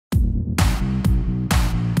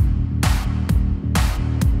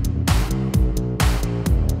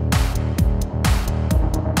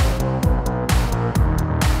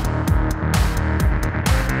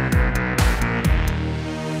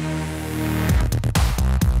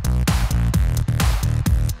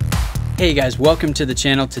Hey guys, welcome to the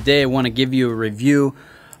channel. Today I want to give you a review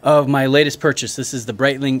of my latest purchase. This is the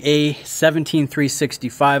Breitling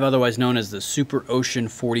A17365, otherwise known as the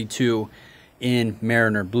Superocean 42 in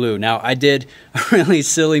Mariner Blue. Now, I did a really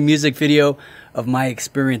silly music video of my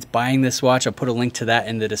experience buying this watch. I'll put a link to that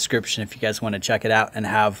in the description if you guys want to check it out and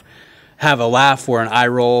have a laugh or an eye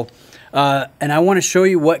roll. And I want to show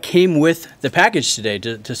you what came with the package today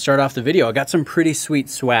to start off the video. I got some pretty sweet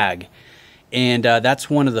swag. And that's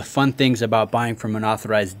one of the fun things about buying from an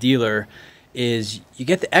authorized dealer is you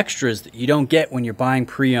get the extras that you don't get when you're buying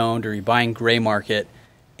pre-owned or you're buying gray market.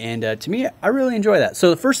 And to me, I really enjoy that. So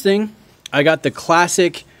the first thing, I got the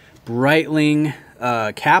classic Breitling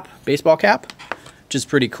cap, baseball cap, which is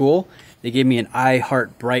pretty cool. They gave me an I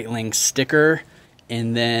Heart Breitling sticker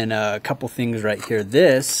and then a couple things right here.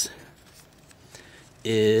 This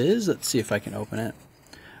is, let's see if I can open it.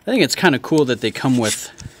 I think it's kind of cool that they come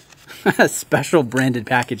with special branded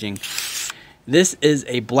packaging. This is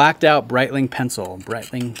a blacked out Breitling pencil,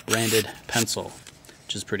 Breitling branded pencil,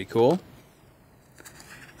 which is pretty cool.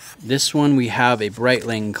 This one we have a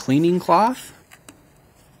Breitling cleaning cloth,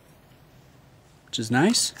 which is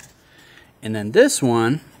nice. And then this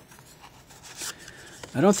one,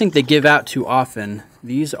 I don't think they give out too often.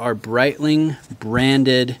 These are Breitling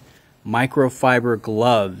branded microfiber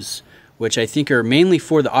gloves, which I think are mainly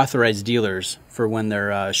for the authorized dealers for when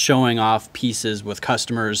they're showing off pieces with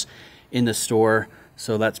customers in the store.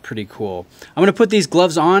 So that's pretty cool. I'm gonna put these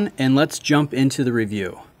gloves on and let's jump into the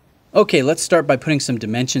review. Okay, let's start by putting some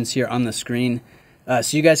dimensions here on the screen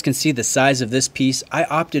so you guys can see the size of this piece. I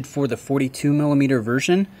opted for the 42mm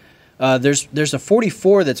version. There's a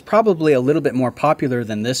 44 that's probably a little bit more popular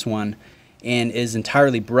than this one and is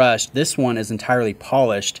entirely brushed. This one is entirely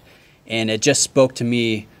polished, and it just spoke to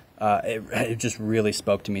me. It just really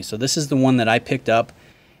spoke to me. So this is the one that I picked up,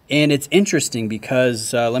 and it's interesting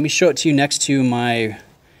because let me show it to you next to my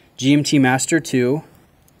GMT Master 2.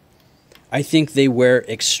 I think they wear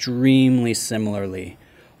extremely similarly.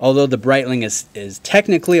 Although the Breitling is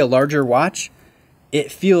technically a larger watch,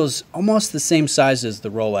 it feels almost the same size as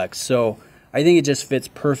the Rolex. So I think it just fits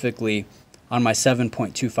perfectly on my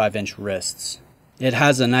 7.25-inch wrists. It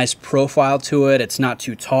has a nice profile to it. It's not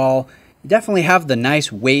too tall. You definitely have the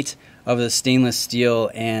nice weight of the stainless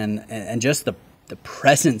steel, and just the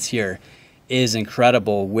presence here is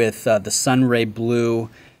incredible with the sunray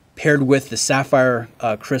blue paired with the sapphire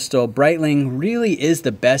crystal. Breitling really is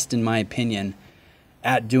the best, in my opinion,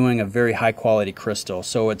 at doing a very high quality crystal.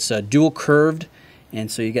 So it's dual curved,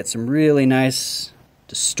 and so you get some really nice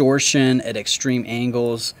distortion at extreme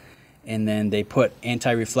angles, and then they put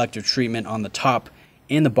anti-reflective treatment on the top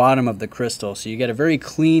and the bottom of the crystal, so you get a very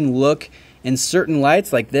clean look in certain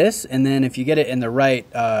lights like this. And then if you get it in the right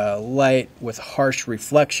light with harsh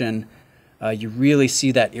reflection, you really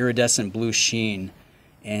see that iridescent blue sheen,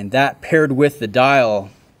 and that paired with the dial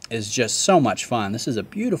is just so much fun. This is a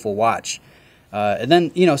beautiful watch. And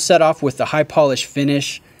then, you know, set off with the high polish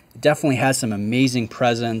finish. It definitely has some amazing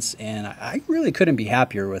presence, and I really couldn't be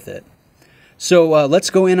happier with it. So let's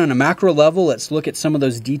go in on a macro level. Let's look at some of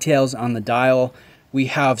those details on the dial. We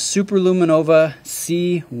have Superluminova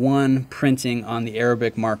C1 printing on the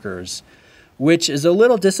Arabic markers, which is a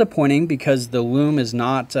little disappointing because the lume is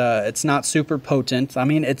not, it's not super potent. I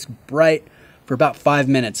mean, it's bright for about 5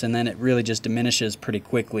 minutes and then it really just diminishes pretty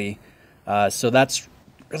quickly. So that's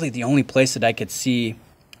really the only place that I could see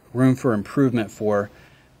room for improvement for.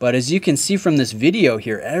 But as you can see from this video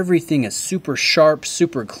here, everything is super sharp,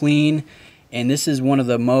 super clean, and this is one of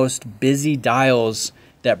the most busy dials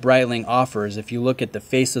that Breitling offers. If you look at the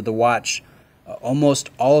face of the watch,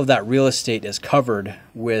 almost all of that real estate is covered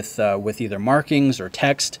with either markings or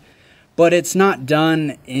text, but it's not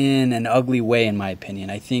done in an ugly way, in my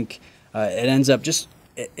opinion. I think it ends up just,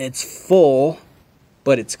 it's full,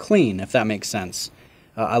 but it's clean, if that makes sense.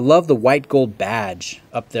 I love the white gold badge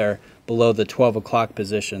up there below the 12 o'clock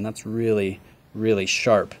position. That's really, really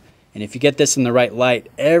sharp. And if you get this in the right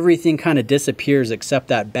light, everything kind of disappears except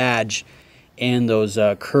that badge and those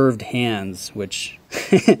curved hands, which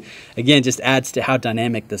again just adds to how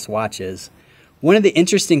dynamic this watch is. One of the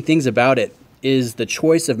interesting things about it is the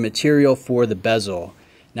choice of material for the bezel.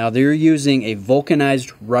 Now they're using a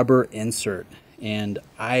vulcanized rubber insert, and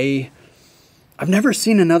I've never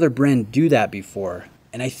seen another brand do that before,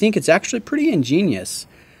 and I think it's actually pretty ingenious.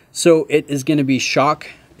 So it is going to be shock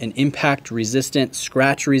and impact resistant,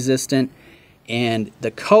 scratch resistant, and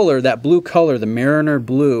the color, that blue color, the Mariner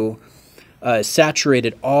Blue,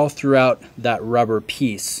 saturated all throughout that rubber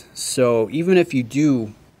piece. So even if you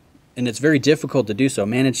do, and it's very difficult to do so,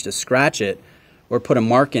 manage to scratch it or put a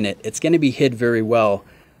mark in it, it's going to be hid very well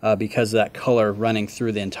because of that color running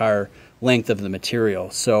through the entire length of the material.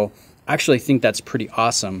 So I actually think that's pretty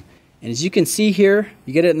awesome. And as you can see here,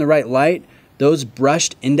 you get it in the right light, those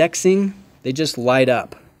brushed indexing, they just light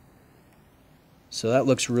up. So that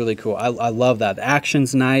looks really cool. I love that. The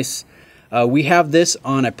action's nice. We have this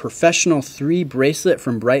on a Professional 3 bracelet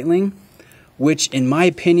from Breitling, which in my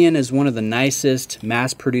opinion is one of the nicest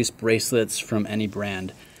mass-produced bracelets from any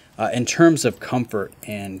brand in terms of comfort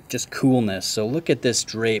and just coolness. So look at this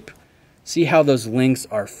drape. See how those links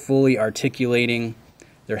are fully articulating.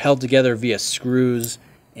 They're held together via screws,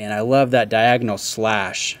 and I love that diagonal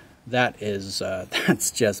slash. That is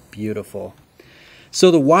that's just beautiful.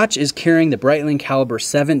 So the watch is carrying the Breitling Caliber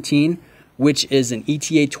 17, which is an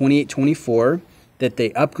ETA 2824 that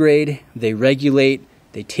they upgrade, they regulate,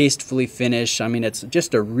 they tastefully finish. I mean, it's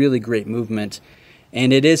just a really great movement,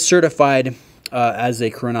 and it is certified as a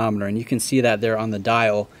chronometer, and you can see that there on the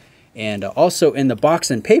dial. And also in the box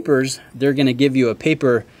and papers, they're going to give you a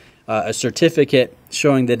paper, a certificate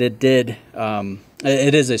showing that it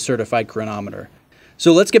is a certified chronometer.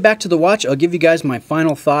 So let's get back to the watch. I'll give you guys my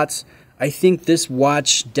final thoughts. I think this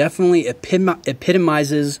watch definitely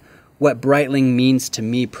epitomizes what Breitling means to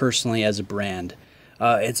me personally as a brand.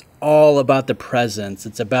 It's all about the presence.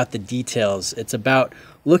 It's about the details. It's about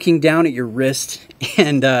looking down at your wrist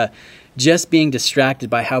and just being distracted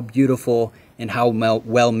by how beautiful and how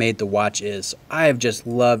well made the watch is. I have just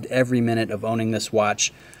loved every minute of owning this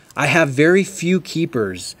watch. I have very few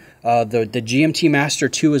keepers. The GMT Master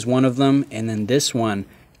 2 is one of them, and then this one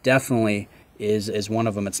definitely is one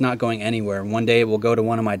of them. It's not going anywhere. One day it will go to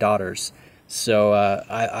one of my daughters. So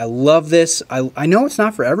I love this. I know it's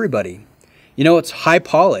not for everybody. You know, it's high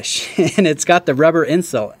polish, and it's got the rubber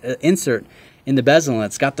insert in the bezel, and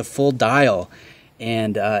it's got the full dial,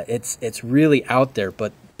 and it's really out there.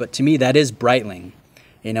 But to me, that is Breitling.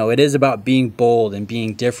 You know, it is about being bold and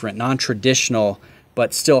being different, non-traditional,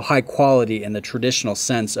 but still high quality in the traditional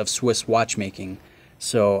sense of Swiss watchmaking.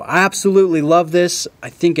 So I absolutely love this. I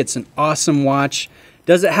think it's an awesome watch.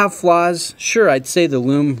 Does it have flaws? Sure, I'd say the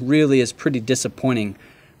lume really is pretty disappointing.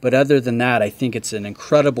 But other than that, I think it's an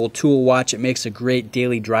incredible tool watch. It makes a great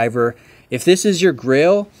daily driver. If this is your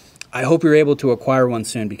grail, I hope you're able to acquire one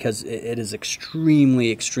soon, because it is extremely,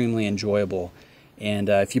 extremely enjoyable. And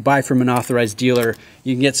if you buy from an authorized dealer,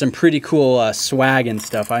 you can get some pretty cool swag and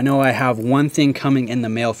stuff. I know I have one thing coming in the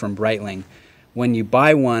mail from Breitling. When you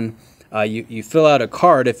buy one, you fill out a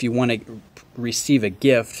card if you want to receive a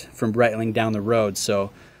gift from Breitling down the road.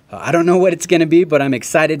 So I don't know what it's going to be, but I'm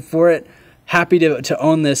excited for it. Happy to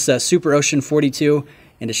own this Superocean 42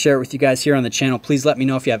 and to share it with you guys here on the channel. Please let me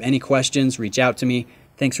know if you have any questions. Reach out to me.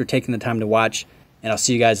 Thanks for taking the time to watch, and I'll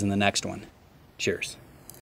see you guys in the next one. Cheers.